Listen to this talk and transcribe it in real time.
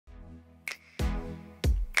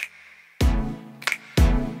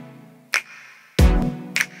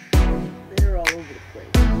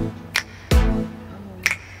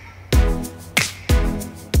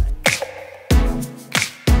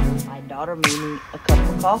daughter made me a cup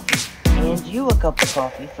of coffee, and you a cup of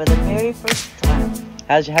coffee for the very first time.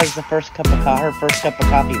 How's the first cup of her first cup of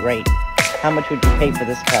coffee rate? How much would you pay for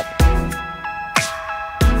this cup?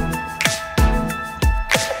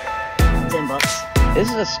 $10. This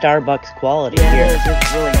is a Starbucks quality Yeah, here. it is.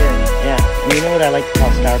 It's really good. Yeah, and you know what I like to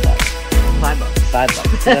call Starbucks? $5.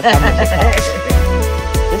 $5. So that's how much it costs.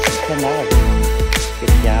 This is $10.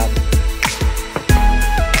 Good job.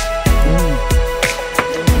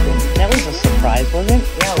 That was a surprise, wasn't it?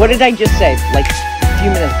 Yeah. What did I just say? Like a few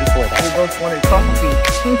minutes before that. We both wanted coffee.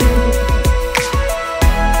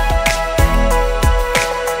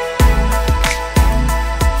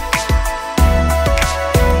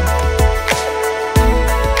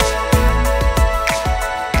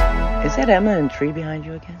 Is that Emma and Tree behind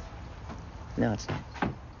you again? No, it's not.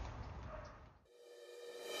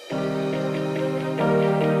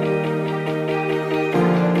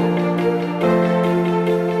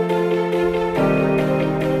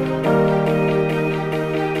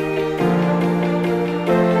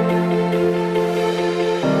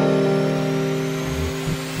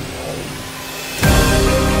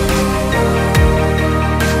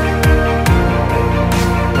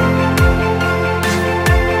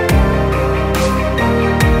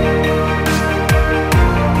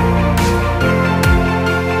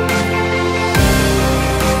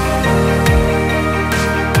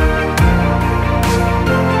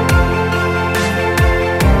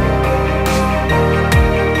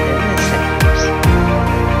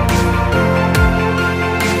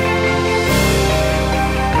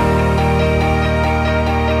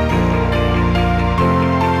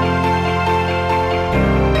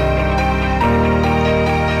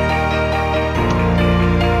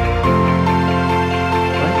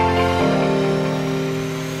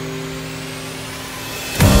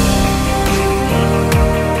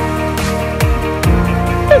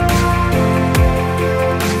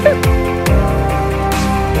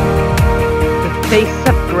 Face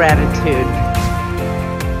of gratitude.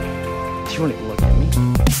 Do you want to look at me?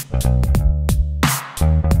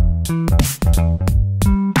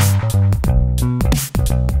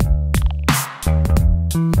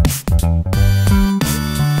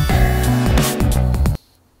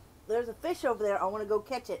 There's a fish over there. I want to go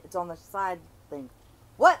catch it. It's on the side thing.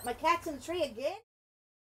 What? My cat's in the tree again?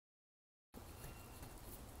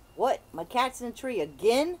 What? My cat's in the tree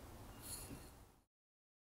again?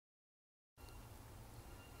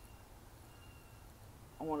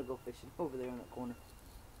 I want to go fishing over there in that corner.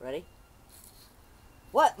 Ready?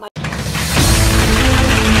 What?